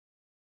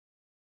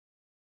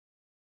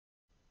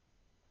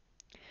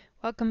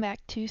Welcome back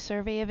to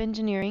Survey of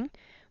Engineering.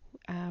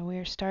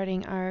 We're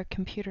starting our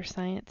computer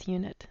science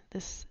unit.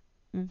 This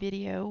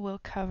video will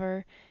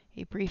cover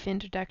a brief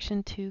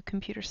introduction to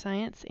computer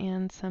science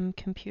and some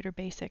computer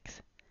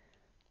basics.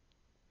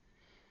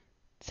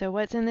 So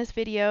what's in this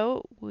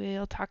video?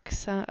 We'll talk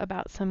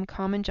about some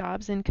common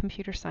jobs in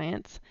computer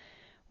science.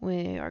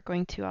 We are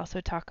going to also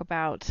talk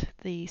about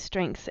the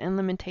strengths and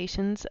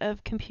limitations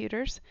of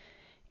computers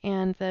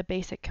and the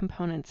basic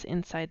components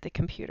inside the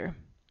computer.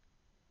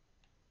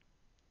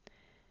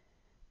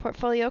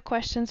 Portfolio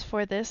questions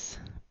for this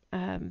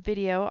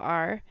video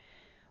are: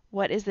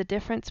 what is the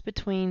difference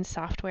between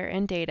software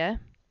and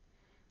data?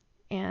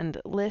 And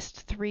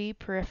list 3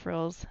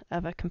 peripherals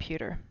of a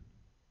computer.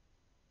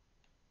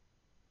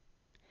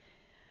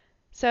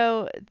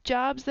 So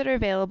jobs that are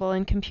available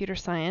in computer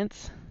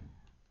science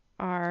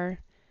are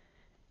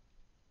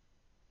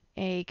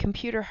a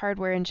computer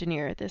hardware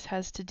engineer. This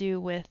has to do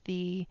with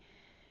the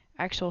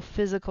actual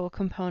physical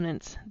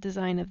components,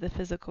 design of the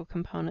physical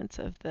components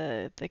of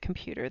the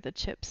computer, the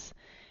chips,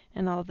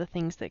 and all of the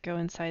things that go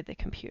inside the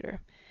computer.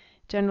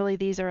 Generally,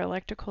 these are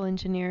electrical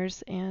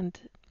engineers and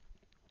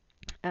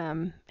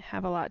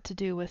have a lot to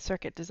do with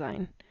circuit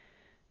design.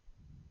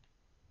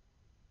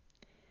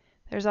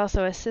 There's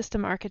also a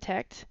system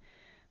architect.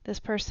 This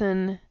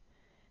person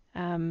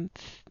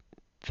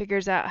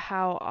figures out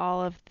how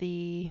all of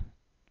the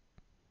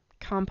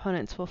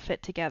components will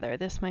fit together.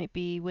 This might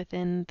be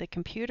within the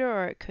computer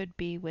or it could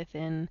be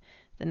within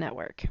the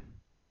network.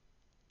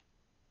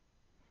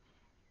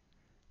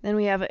 Then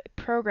we have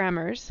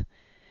programmers.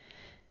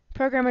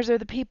 Programmers are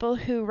the people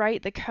who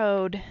write the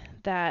code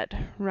that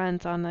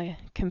runs on the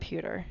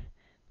computer.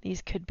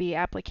 These could be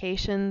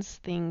applications,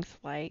 things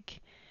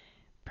like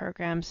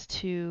programs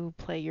to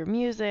play your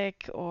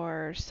music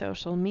or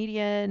social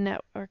media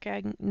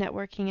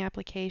networking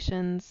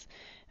applications,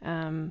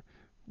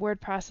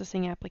 word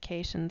processing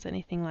applications,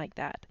 anything like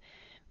that.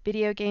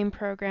 Video game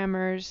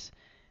programmers,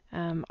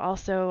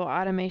 also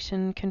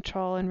automation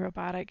control and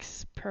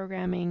robotics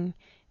programming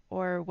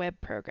or web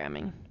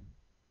programming.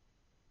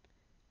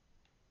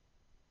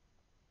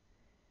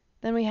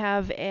 Then we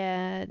have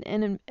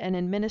an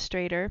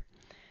administrator.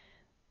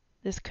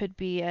 This could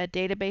be a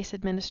database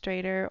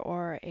administrator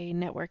or a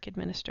network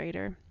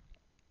administrator.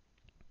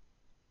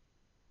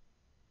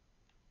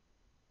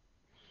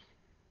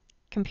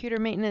 Computer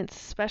maintenance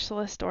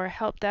specialist or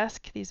help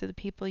desk. These are the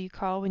people you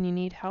call when you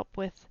need help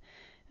with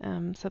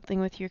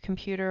something with your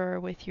computer or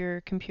with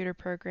your computer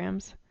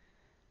programs.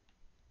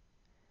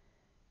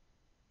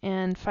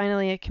 And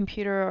finally, a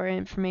computer or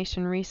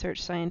information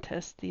research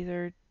scientist. These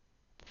are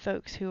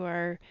folks who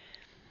are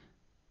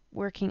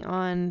working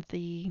on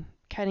the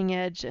cutting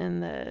edge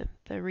and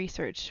the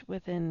research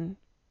within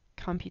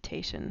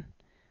computation.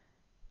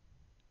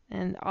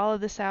 And all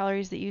of the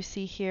salaries that you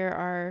see here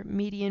are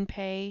median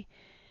pay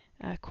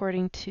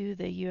according to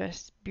the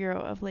U.S.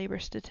 Bureau of Labor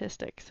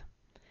Statistics.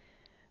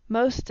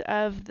 Most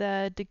of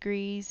the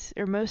degrees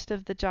or most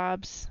of the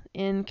jobs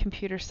in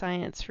computer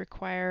science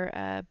require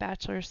a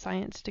bachelor's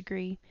science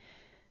degree,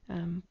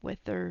 with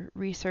their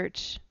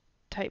research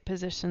type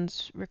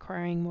positions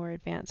requiring more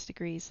advanced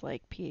degrees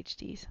like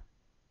PhDs.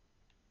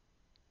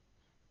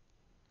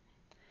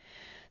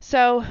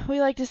 So we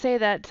like to say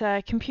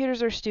that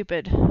computers are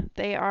stupid.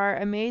 They are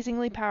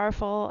amazingly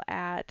powerful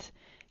at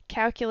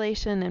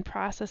calculation and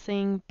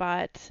processing,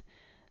 but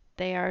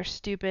they are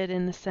stupid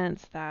in the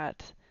sense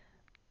that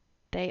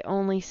they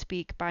only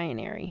speak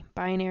binary.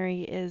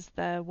 Binary is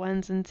the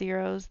ones and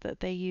zeros that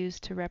they use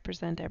to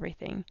represent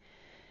everything.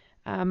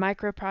 A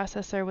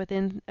microprocessor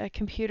within a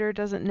computer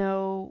doesn't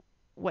know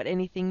what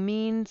anything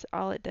means.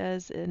 All it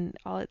does and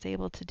all it's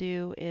able to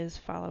do is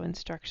follow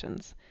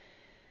instructions.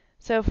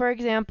 So for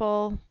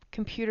example,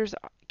 computers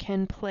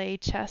can play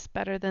chess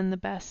better than the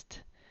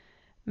best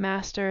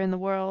master in the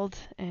world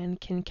and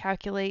can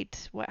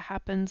calculate what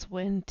happens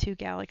when 2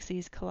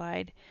 galaxies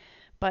collide,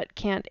 but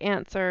can't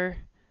answer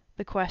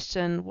the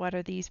question, what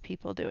are these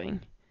people doing?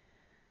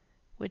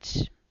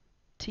 Which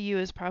to you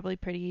is probably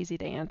pretty easy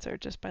to answer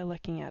just by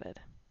looking at it.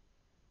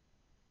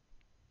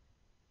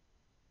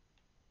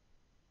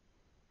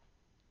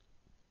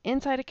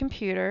 Inside a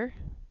computer,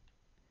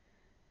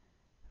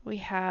 we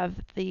have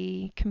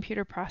the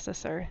computer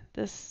processor.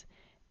 This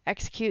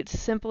executes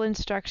simple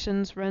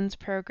instructions, runs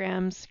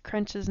programs,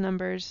 crunches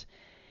numbers,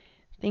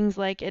 things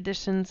like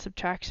addition,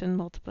 subtraction,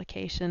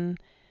 multiplication,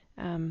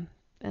 and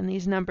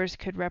these numbers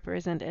could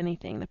represent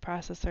anything. The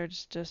processor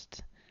is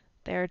just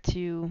there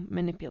to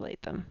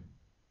manipulate them.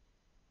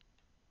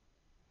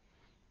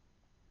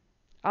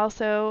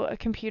 Also, a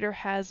computer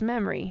has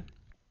memory.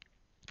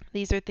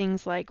 These are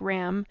things like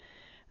RAM,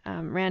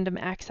 random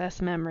access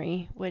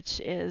memory,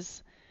 which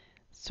is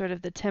sort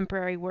of the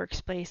temporary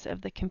workspace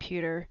of the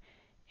computer,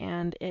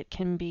 and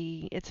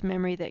it's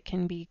memory that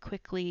can be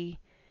quickly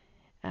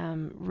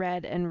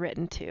read and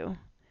written to.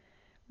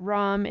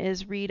 ROM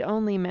is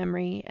read-only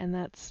memory, and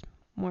that's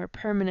more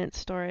permanent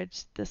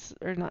storage.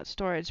 Not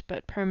storage,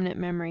 but permanent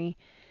memory,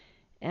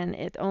 and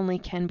it only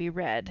can be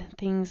read.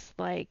 Things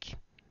like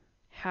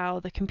how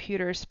the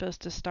computer is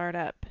supposed to start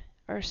up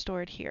are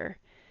stored here.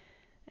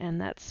 and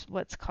that's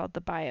what's called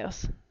the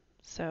BIOS.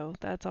 So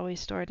that's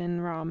always stored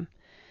in ROM.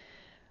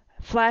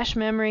 Flash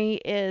memory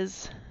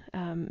is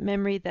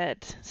memory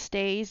that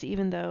stays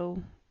even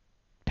though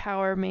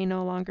power may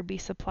no longer be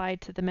supplied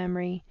to the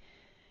memory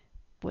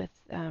with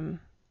and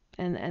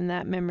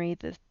that memory,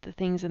 the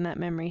things in that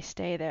memory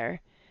stay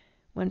there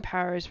when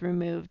power is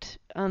removed,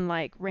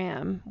 unlike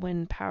RAM.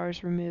 When power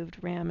is removed,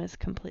 RAM is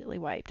completely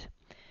wiped.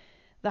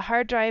 The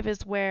hard drive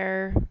is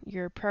where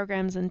your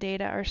programs and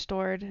data are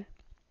stored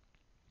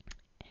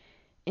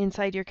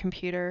inside your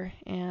computer,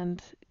 and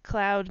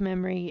cloud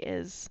memory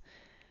is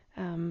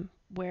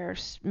where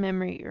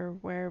memory or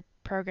where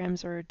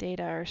programs or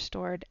data are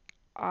stored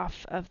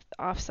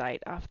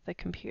off-site, off the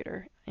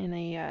computer in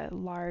a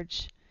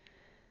large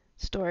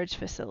storage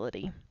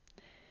facility.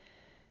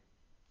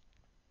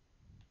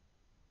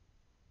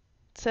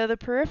 So the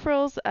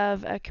peripherals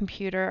of a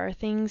computer are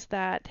things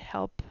that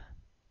help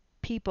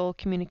people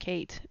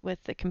communicate with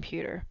the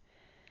computer.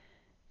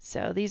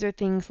 So these are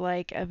things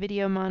like a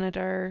video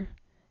monitor,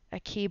 a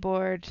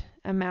keyboard,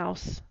 a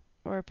mouse,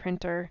 or a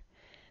printer.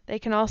 They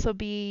can also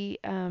be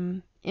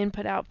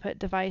input-output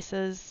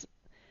devices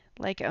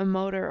like a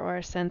motor or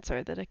a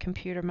sensor that a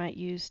computer might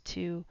use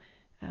to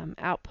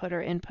output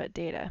or input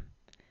data.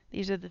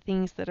 These are the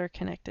things that are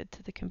connected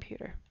to the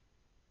computer.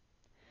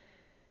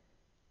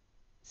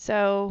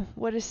 So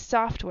what is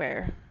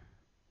software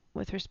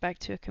with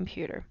respect to a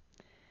computer?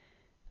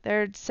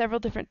 There are several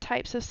different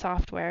types of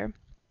software.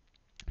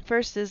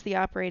 First is the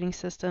operating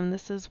system.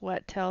 This is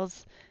what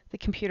tells the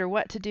computer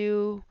what to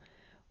do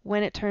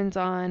when it turns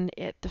on.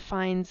 It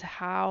defines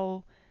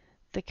how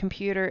the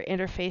computer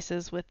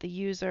interfaces with the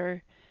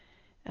user,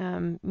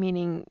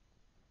 meaning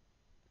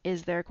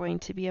is there going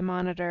to be a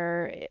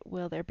monitor?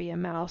 Will there be a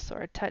mouse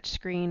or a touch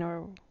screen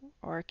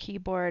or a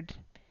keyboard?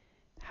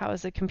 How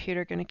is the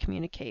computer going to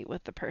communicate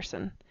with the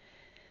person?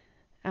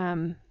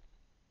 There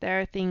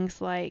are things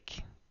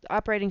like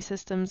operating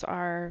systems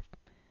are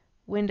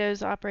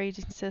Windows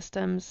operating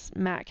systems.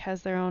 Mac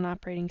has their own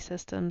operating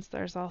systems.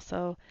 There's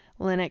also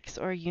Linux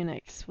or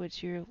Unix,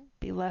 which you'll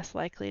be less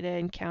likely to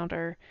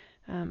encounter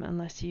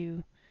unless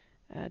you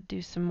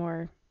do some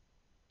more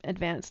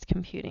advanced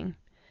computing.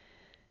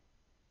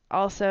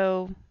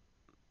 Also,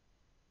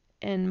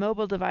 in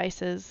mobile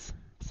devices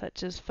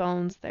such as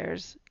phones,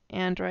 there's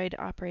Android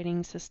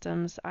operating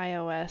systems,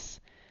 iOS,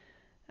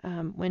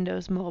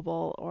 Windows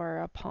Mobile, or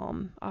a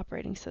Palm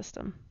operating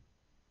system.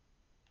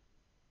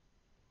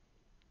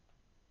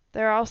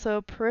 There are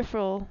also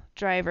peripheral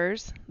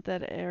drivers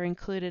that are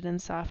included in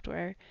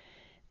software.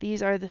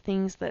 These are the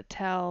things that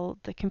tell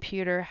the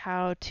computer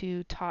how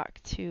to talk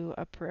to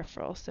a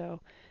peripheral. So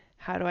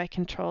how do I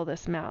control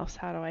this mouse?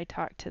 How do I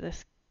talk to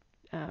this?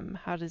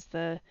 How does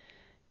the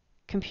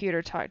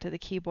computer talk to the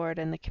keyboard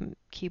and the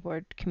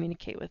keyboard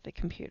communicate with the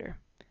computer?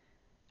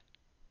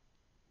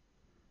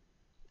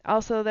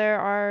 Also, there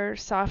are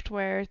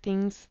software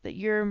things that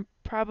you're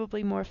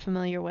probably more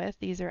familiar with.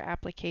 These are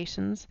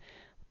applications,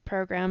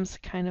 programs,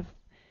 kind of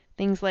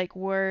things like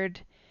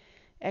Word,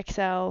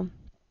 Excel,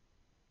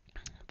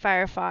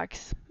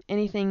 Firefox,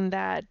 anything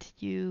that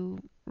you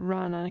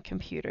run on a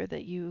computer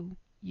that you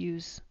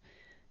use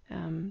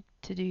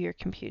to do your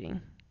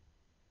computing.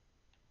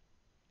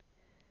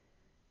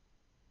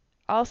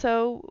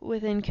 Also,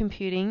 within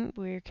computing,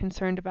 we're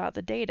concerned about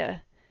the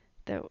data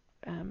that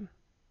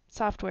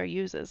software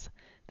uses.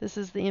 This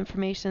is the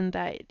information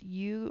that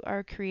you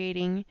are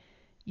creating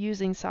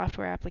using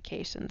software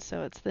applications.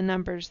 So it's the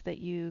numbers that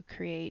you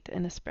create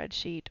in a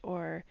spreadsheet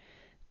or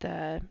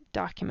the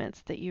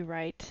documents that you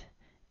write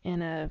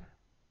in a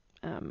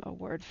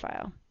Word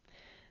file.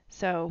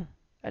 So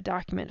a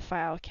document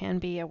file can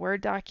be a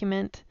Word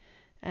document,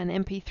 an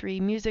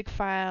MP3 music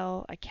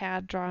file, a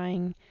CAD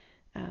drawing,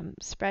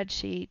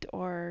 spreadsheet,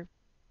 or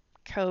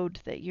code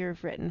that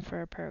you've written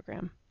for a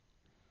program.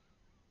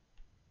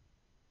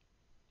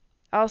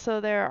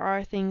 Also, there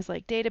are things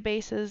like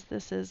databases.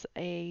 This is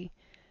a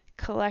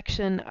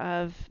collection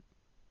of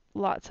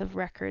lots of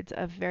records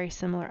of very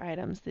similar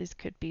items. These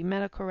could be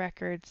medical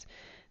records.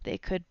 They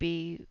could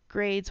be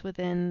grades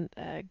within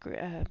a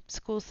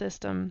school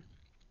system,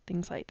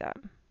 things like that.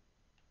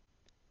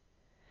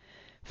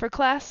 For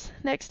class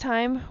next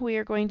time, we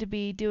are going to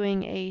be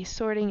doing a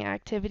sorting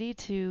activity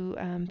to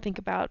think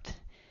about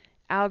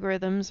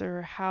algorithms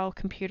or how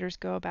computers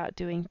go about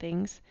doing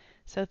things.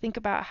 So think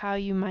about how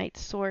you might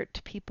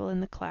sort people in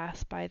the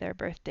class by their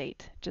birth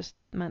date, just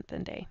month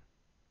and day.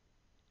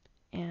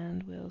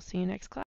 And we'll see you next class.